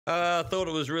I thought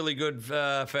it was really good for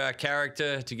our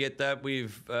character to get that.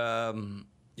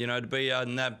 To be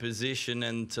in that position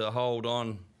and to hold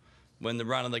on when the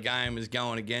run of the game is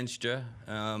going against you.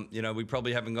 We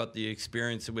probably haven't got the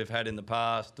experience that we've had in the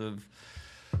past of,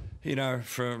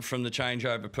 from the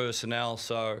changeover personnel.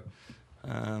 So, we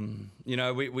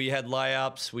had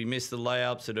layups. We missed the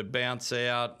layups. It had bounced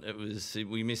out.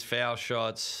 We missed foul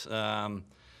shots. There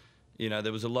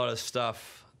was a lot of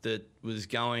stuff that was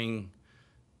going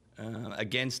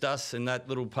against us in that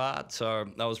little part. So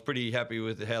I was pretty happy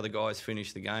with how the guys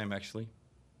finished the game, actually.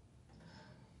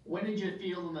 When did you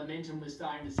feel the momentum was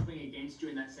starting to swing against you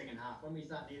in that second half? When were you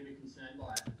starting to get a bit concerned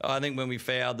by it? I think when we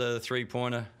fouled the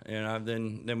three-pointer,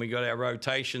 then we got our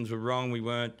rotations were wrong. We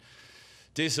weren't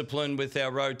disciplined with our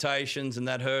rotations, and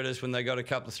that hurt us when they got a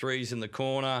couple of threes in the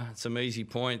corner, some easy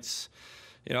points.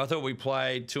 I thought we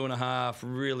played 2.5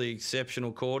 really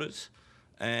exceptional quarters,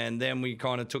 and then we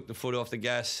kind of took the foot off the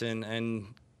gas and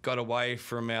got away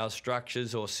from our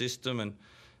structures or system, and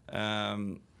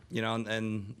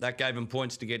and that gave them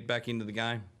points to get back into the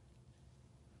game.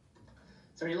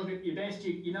 So you look at your best,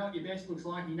 you know what your best looks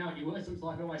like, you know what your worst looks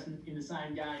like almost in the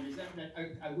same game. Is that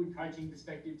a good coaching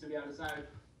perspective to be able to say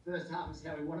first half is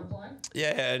how we want to play?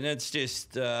 Yeah, and it's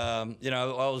just, I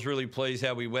was really pleased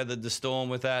how we weathered the storm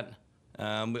with that.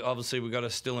 Obviously, we've got to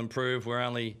still improve. We're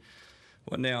only,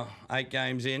 now 8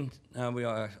 games in.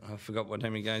 I forgot how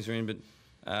many games we're in, but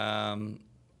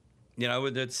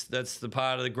that's the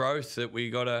part of the growth that we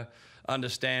got to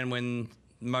understand when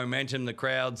momentum, the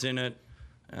crowd's in it.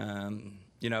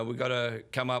 We've got to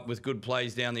come up with good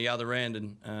plays down the other end,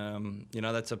 and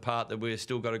that's a part that we've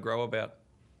still got to grow about.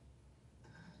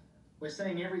 We're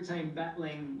seeing every team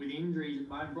battling with injuries at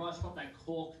the moment. Bryce got that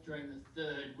cork during the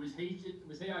third. Was he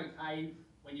okay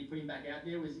when you put him back out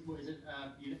there? Was it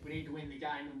we need to win the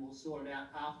game and we'll sort it out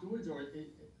afterwards, or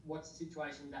what's the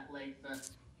situation with that leg for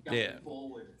going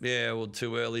forward? Yeah, well,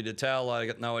 too early to tell. I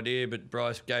got no idea, but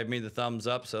Bryce gave me the thumbs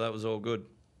up, so that was all good.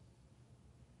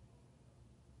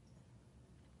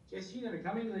 Jess, you never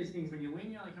come into these things when you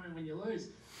win. You only come in when you lose.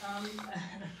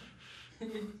 Can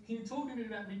you talk a bit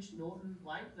about Mitch Norton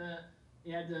late?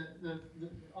 He had the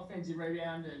offensive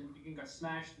rebound and he got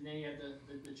smashed, and then he had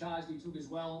the charge he took as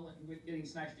well, getting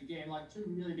smashed again. Like 2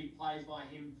 really big plays by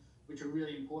him, which are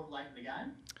really important late in the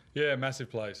game. Yeah, massive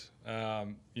plays.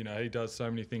 He does so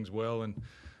many things well, and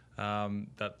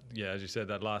as you said,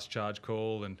 that last charge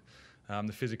call and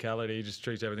the physicality, he just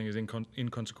treats everything as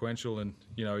inconsequential, and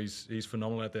he's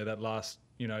phenomenal out there. That last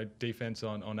defense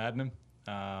on Adnam,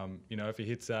 if he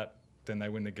hits that, then they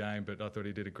win the game. But I thought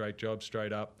he did a great job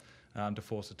straight up to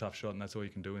force a tough shot, and that's all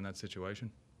you can do in that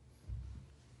situation.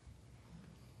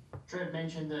 Trev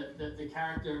mentioned the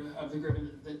character of the group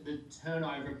and the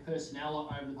turnover of personnel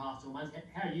over the past 2 months.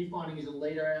 How are you finding as a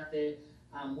leader out there,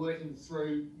 working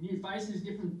through new faces,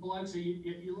 different blokes? So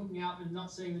you're looking out and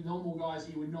not seeing the normal guys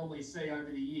you would normally see over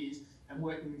the years, and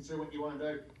working through what you want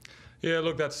to do? Yeah,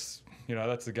 look, that's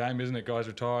the game, isn't it? Guys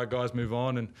retire, guys move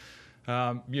on, and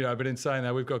but in saying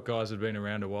that, we've got guys that have been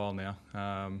around a while now.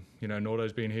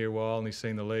 Nordo's been here a while and he's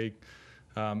seen the league,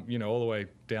 all the way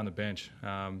down the bench.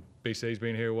 BC's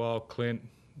been here a while, Clint,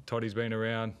 Toddy's been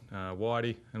around,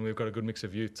 Whitey, and we've got a good mix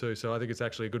of youth too. So I think it's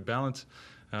actually a good balance.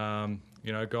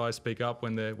 Guys speak up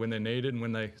when they're needed and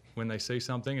when they see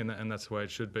something, and that's the way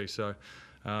it should be. So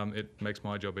it makes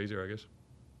my job easier, I guess.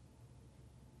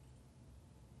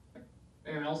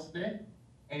 Anyone else there?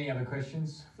 Any other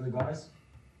questions for the guys?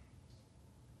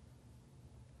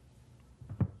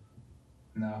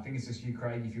 No, I think it's just you,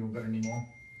 Craig, if you've got any more.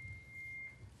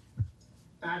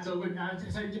 That's all good.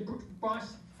 So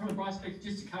Bryce, from a Bryce perspective,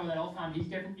 just to cover that off, he's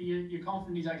definitely, you're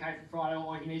confident he's okay for Friday,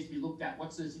 or he needs to be looked at.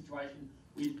 What's the situation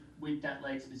with that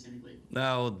leg specifically?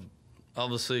 No,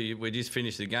 obviously we just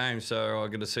finished the game, so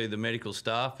I've got to see the medical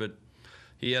staff, but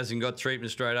he hasn't got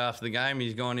treatment straight after the game.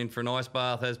 He's gone in for an ice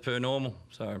bath as per normal,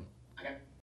 so